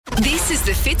This is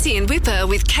the Fitzy and Whipper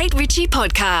with Kate Ritchie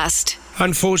podcast.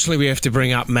 Unfortunately, we have to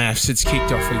bring up MAFS. It's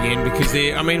kicked off again because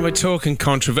we're talking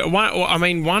controversy.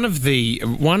 One of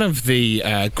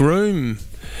the groom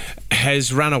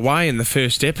has run away in the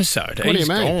first episode. What He's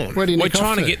do you mean? gone. Where do you We're nick off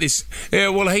trying to to? get this. Yeah,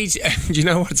 well, do you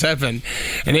know what's happened?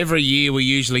 And every year we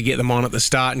usually get them on at the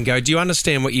start and go, "Do you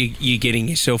understand what you're getting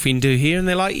yourself into here?" And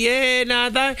they're like, "Yeah,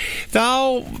 no,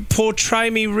 they'll portray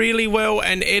me really well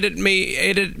and edit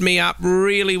me up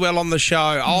really well on the show.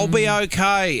 I'll be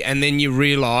okay." And then you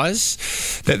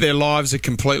realise that their lives are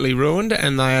completely ruined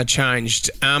and they are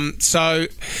changed. So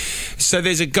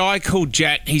there's a guy called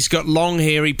Jack. He's got long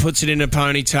hair. He puts it in a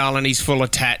ponytail and he's full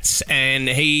of tats. And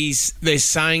they're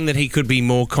saying that he could be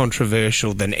more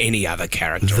controversial than any other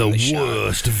character on the show. The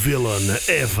worst villain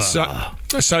ever.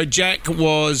 So Jack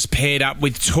was paired up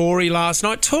with Tori last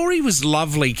night. Tori was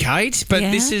lovely, Kate, but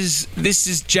this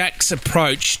is Jack's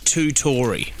approach to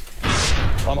Tori.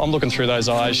 I'm looking through those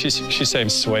eyes. She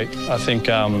seems sweet. I think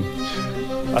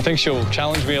she'll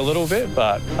challenge me a little bit,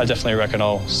 but I definitely reckon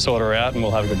I'll sort her out and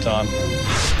we'll have a good time.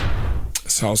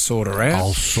 So I'll sort her out.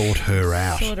 I'll sort her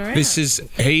out.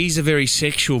 He's a very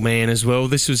sexual man as well.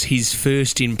 This was his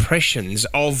first impressions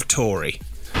of Tori.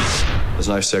 There's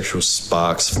no sexual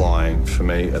sparks flying for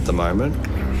me at the moment.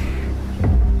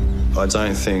 I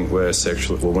don't think we're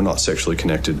not sexually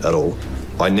connected at all.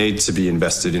 I need to be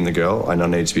invested in the girl and I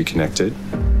need to be connected.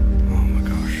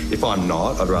 If I'm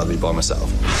not, I'd rather be by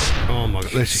myself. Oh my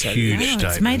God, that's a huge statement.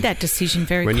 It's made that decision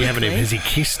very when quickly. you haven't even, has he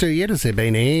kissed her yet? Has there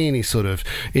been any sort of,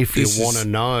 if you want to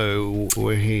know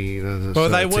where he... Well,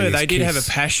 they did have a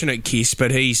passionate kiss,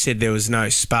 but he said there was no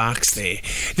sparks there.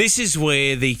 This is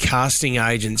where the casting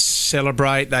agents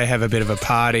celebrate, they have a bit of a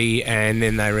party, and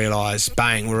then they realise,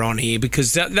 bang, we're on here,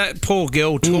 because that poor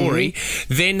girl, Tori,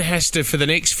 then has to, for the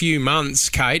next few months,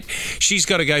 Kate, she's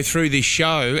got to go through this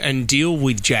show and deal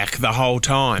with Jack the whole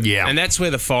time. Yeah. And that's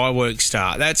where the fireworks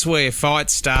start. That's where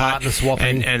fights start. Partner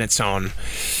swapping. And it's on.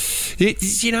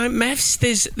 You know, MAFS,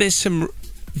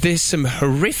 there's some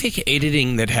horrific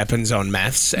editing that happens on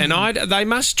MAFS, and they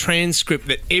must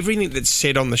transcript everything that's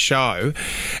said on the show,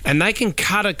 and they can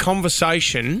cut a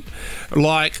conversation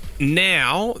like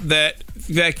now that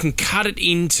they can cut it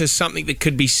into something that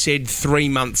could be said 3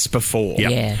 months before.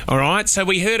 Yep. Yeah. All right? So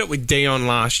we heard it with Dion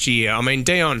last year. I mean,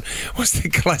 Dion was the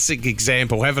classic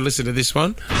example. Have a listen to this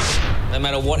one. No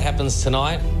matter what happens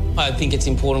tonight, I think it's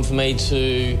important for me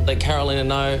to let Carolina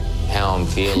know how I'm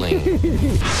feeling.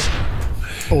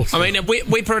 Awesome. I mean,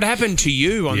 Whipper, it happened to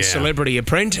you on Celebrity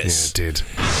Apprentice. Yeah, it did.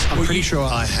 I'm pretty sure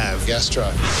I have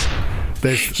gastro.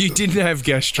 You didn't have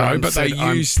gastro, but they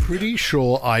used... I'm pretty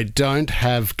sure I don't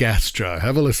have gastro.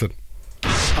 Have a listen.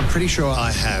 I'm pretty sure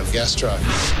I have gastro.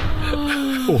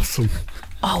 Awesome.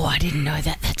 Oh, I didn't know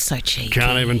that. That's so cheeky.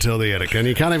 Can't even tell the edit, can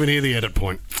you? Can't even hear the edit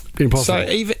point. Impossible.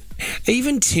 So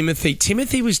even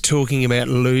Timothy was talking about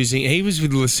losing... He was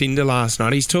with Lucinda last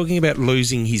night. He's talking about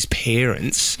losing his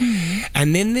parents.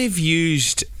 And then they've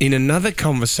used, in another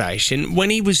conversation,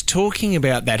 when he was talking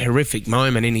about that horrific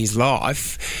moment in his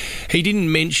life, he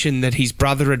didn't mention that his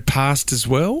brother had passed as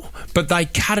well, but they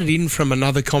cut it in from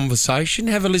another conversation.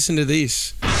 Have a listen to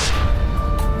this.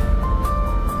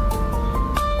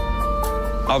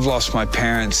 I've lost my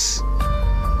parents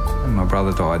and my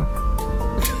brother died.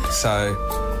 So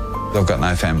I've got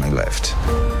no family left.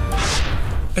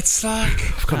 It's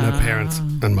like... I've got no parents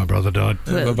and my brother died.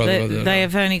 They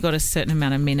have only got a certain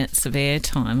amount of minutes of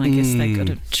airtime. I guess they've got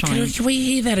to try and... Can we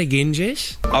hear that again,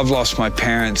 Jess? I've lost my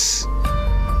parents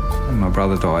and my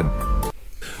brother died.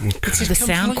 The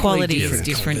sound quality is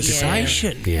different.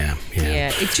 Yeah.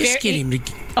 It's Just get him to...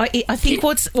 I think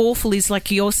what's awful is, like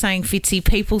you're saying, Fitzy,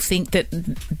 people think that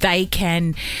they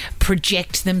can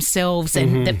project themselves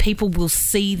and that people will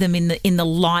see them in the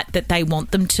light that they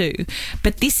want them to.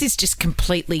 But this is just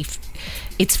completely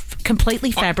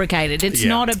fabricated. It's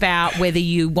not about whether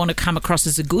you want to come across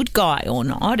as a good guy or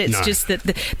not. It's just that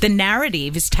the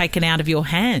narrative is taken out of your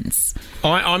hands.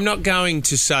 I'm not going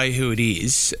to say who it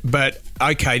is, but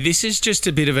okay, this is just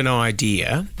a bit of an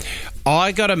idea.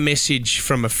 I got a message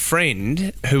from a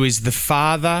friend who is the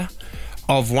father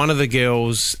of one of the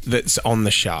girls that's on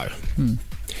the show.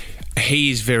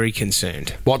 He is very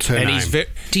concerned. What's her name?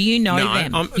 Do you know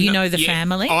them? You know the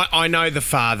family? I know the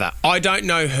father. I don't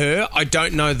know her. I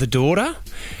don't know the daughter.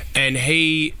 And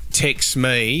he texts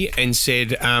me and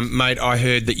said, mate, I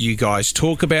heard that you guys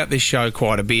talk about this show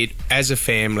quite a bit. As a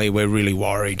family, we're really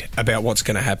worried about what's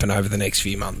going to happen over the next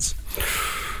few months.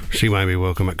 She won't be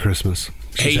welcome at Christmas.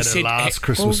 She said her last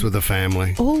Christmas with the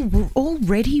family. Oh, we're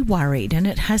already worried and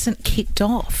it hasn't kicked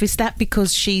off. Is that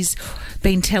because she's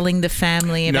been telling the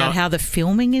family about how the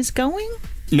filming is going?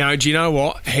 No, do you know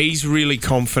what? He's really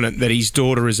confident that his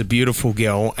daughter is a beautiful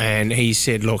girl, and he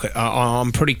said, look,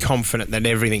 I'm pretty confident that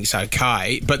everything's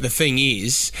okay. But the thing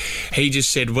is, he just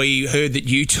said, we heard that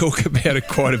you talk about it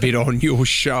quite a bit on your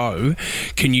show.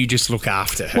 Can you just look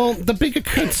after her? Well, the bigger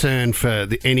concern for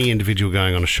any individual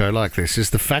going on a show like this is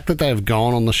the fact that they have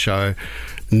gone on the show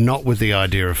not with the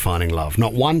idea of finding love.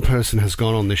 Not one person has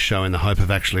gone on this show in the hope of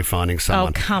actually finding someone.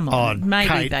 Oh, come on. Maybe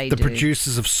Kate, they the do.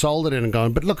 producers have sold it in and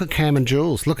gone, but look at Cam and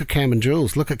Jules, look at Cam and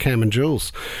Jules, look at Cam and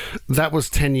Jules. That was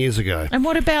 10 years ago. And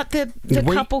what about the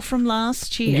couple from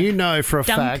last year? You know for a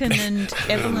fact. Duncan and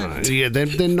Evelyn. Yeah,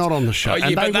 they're not on the show.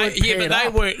 They weren't paired up.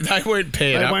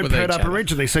 They weren't paired up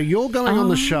originally. So you're going on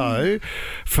the show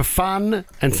for fun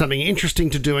and something interesting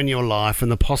to do in your life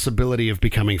and the possibility of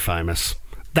becoming famous.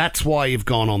 That's why you've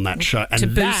gone on that show. And to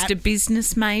boost a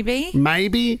business, maybe?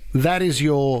 Maybe that is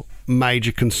your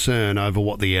major concern over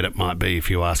what the edit might be, if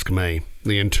you ask me.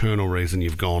 The internal reason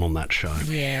you've gone on that show.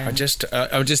 Yeah. I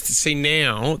just see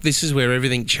now, this is where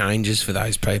everything changes for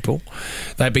those people.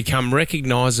 They become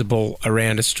recognisable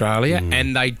around Australia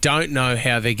and they don't know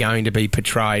how they're going to be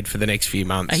portrayed for the next few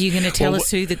months. Are you going to tell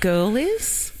us who the girl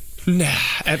is? Nah,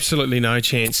 absolutely no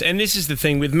chance. And this is the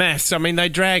thing with MAFS. I mean, they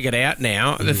drag it out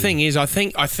now. The thing is, I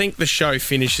think the show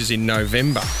finishes in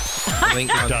November. I think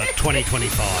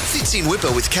 2025. Fitzy and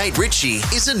Whipper with Kate Ritchie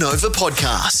is a Nova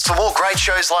podcast. For more great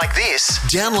shows like this,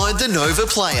 download the Nova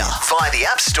Player via the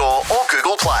App Store or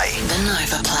Google Play. The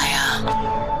Nova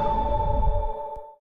Player.